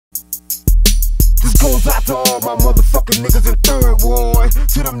Goes out to all my motherfucking niggas in Third Ward,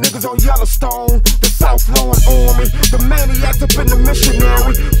 to them niggas on Yellowstone, the South Lawn Army, the maniacs up in the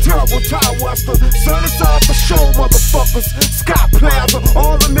missionary, terrible Tower Western, Sunnyside for show, motherfuckers, Scott Plaza,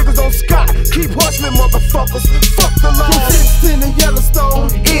 all the niggas on Scott, keep hustling, motherfuckers, fuck the law. From 610 to Yellowstone,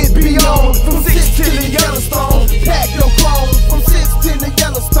 E.D.I. From 610 to Yellowstone, pack your clothes. From 610 to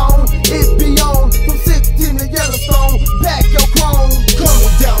Yellowstone, E.D.I. From 610 to Yellowstone, pack your clothes.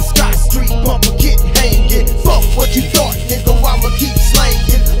 Coming down Scott Street, bumper get hanging. Fuck what you thought, nigga, I'ma keep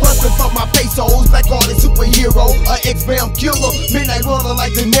slanging. Hustling for my pesos, black artist superhero, a X-Bam killer, midnight runner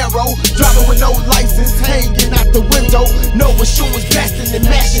like De Niro. Driving with no license, hanging out the window. No insurance, blasting and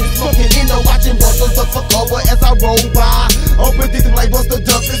mashing, smoking Indo, watching busters up for cover as I roll by. Open thinking like Buster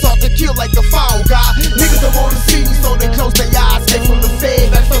Douglas, off to kill like a foul guy. Niggas don't wanna see me, so they close their eyes. Get from the fed,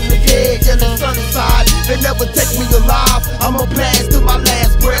 back from the dead, yeah, the sunny side. They never take me alive. I'ma blast to my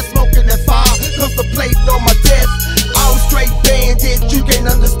last breath, smoking that fire, cause the plate on my desk. I'm straight bandit, you can't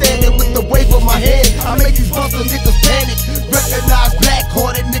understand it with the wave of my hand. I make these buster niggas panic. Recognize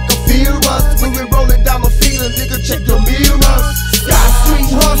black-hearted nigga fear us. When we rolling down the field, nigga check your mirrors. Sky Street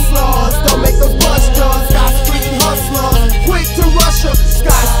hustlers, don't make us bust us. Sky Street hustlers, quick to rush us.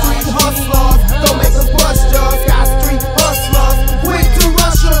 Sky Street hustlers, don't make us bust us. Sky Street hustlers, quick to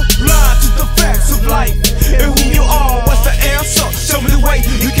rush us. Blind to the facts of life and who you are. What's the answer? Show me the way.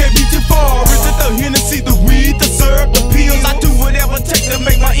 You can't be too far. Is it the Hennessy, the weed, the syrup, the pills? I do whatever it takes to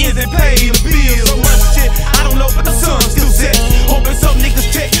make my ends and pay the bills. So much shit, I don't know, but the sun still set. Hoping some niggas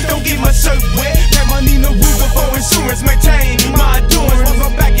check, don't get my shirt wet. Pack my Nina Ruger for insurance, maintain my endurance. Once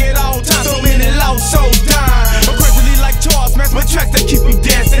I'm back at all times, so many lost souls dying. I'm crazily like Charles, smash my tracks that keep me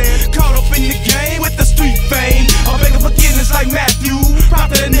dancing. Caught up in the game with the street fame. I'm begging forgiveness like Matthew.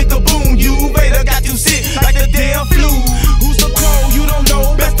 Prophet a nigga, boom, you. Vader got you sick like the damn flu. Who's so cold, you don't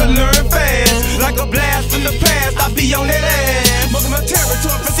know, best to learn fast. Like a blast from the past, I be on that ass. Mugging my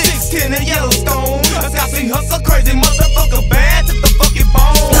territory for 610 in Yellowstone. I got see hustle crazy, motherfucker, bad to the fucking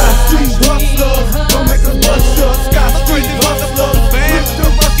bone. Sky Street hustlers, don't make us bust us. Sky Street hustlers, quick to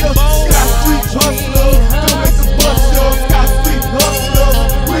rush us. Sky Street hustlers, don't make us bust us. Sky Street hustlers,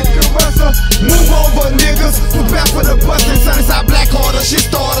 quick to rush us. Move over, niggas, prepare for the bustin'. Sunnyside black harder, shit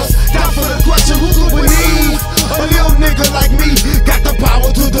starters. Down for the question, who could believe? A little nigga like me got the power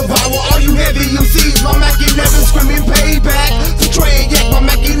to devour all you heavy MCs. My Mackie never screaming payback. To Trey and Yak, my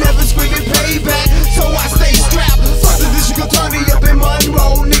Mackie never screaming payback. So I stay strapped. Fuck the district attorney up in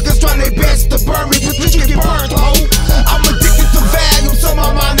Monroe. Niggas trying their best to burn me, but you get burned, ho. I'm addicted to value, so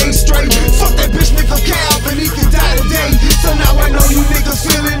my mind ain't straight. Fuck that bitch nigga Calvin, he can die today. So now I know you niggas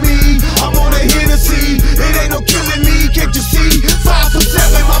feeling me. I'm on a Hennessy, it ain't no killing me, can't you see? 5 for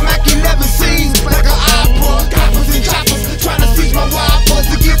 7, my Mackie never sees like an opera. Coppers and choppers trying to seize my wipers.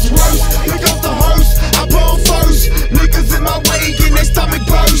 It gets worse, here comes the hearse. I blow first, niggas in my way, getting their stomach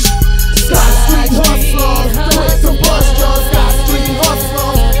burst. Sky Street hustlers, quick to bust us. Sky Street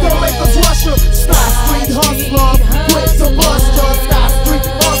hustlers, don't make us rush us. Sky Street hustlers, quick to bust us. Sky Street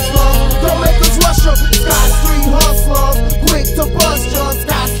hustlers, don't make us rush us. Sky Street hustlers, quick to bust us.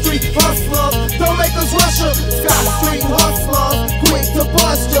 Sky Street hustlers, don't make us rush us. Sky Street hustlers, quick to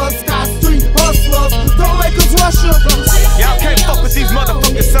bust us. Sky Street hustlers, don't make us rush us. Y'all can't fuck with these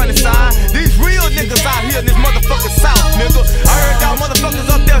motherfucking Sunnyside. These real niggas out here in this motherfucking South, nigga. I heard y'all motherfuckers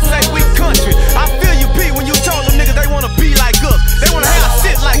up there say we country. I feel you, P, when you told them niggas they wanna be like us. They wanna have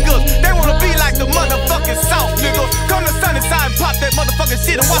shit like us. They wanna be like the motherfucking South, nigga. Come to Sunnyside and pop that motherfucking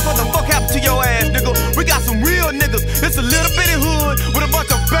shit and watch what the fuck happen to your ass, nigga. We got some real niggas. It's a little bitty hood with a bunch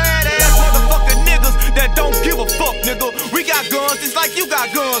of badass motherfucking niggas that don't give a fuck, nigga. We got guns just like you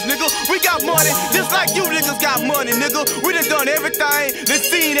got guns, nigga. We got money just like you niggas got money, nigga. We done everything, done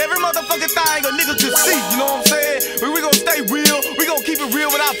seen every motherfucking thing a nigga could see, you know what I'm saying? We gon' stay real, we gon' keep it real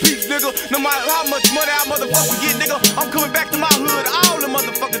with our peeps, nigga. No matter how much money our motherfuckers get, nigga, I'm coming back to my hood all the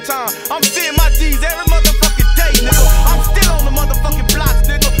motherfucking time. I'm seeing my G's every motherfucking day, nigga. I'm still on the motherfucking blocks,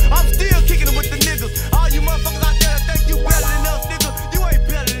 nigga.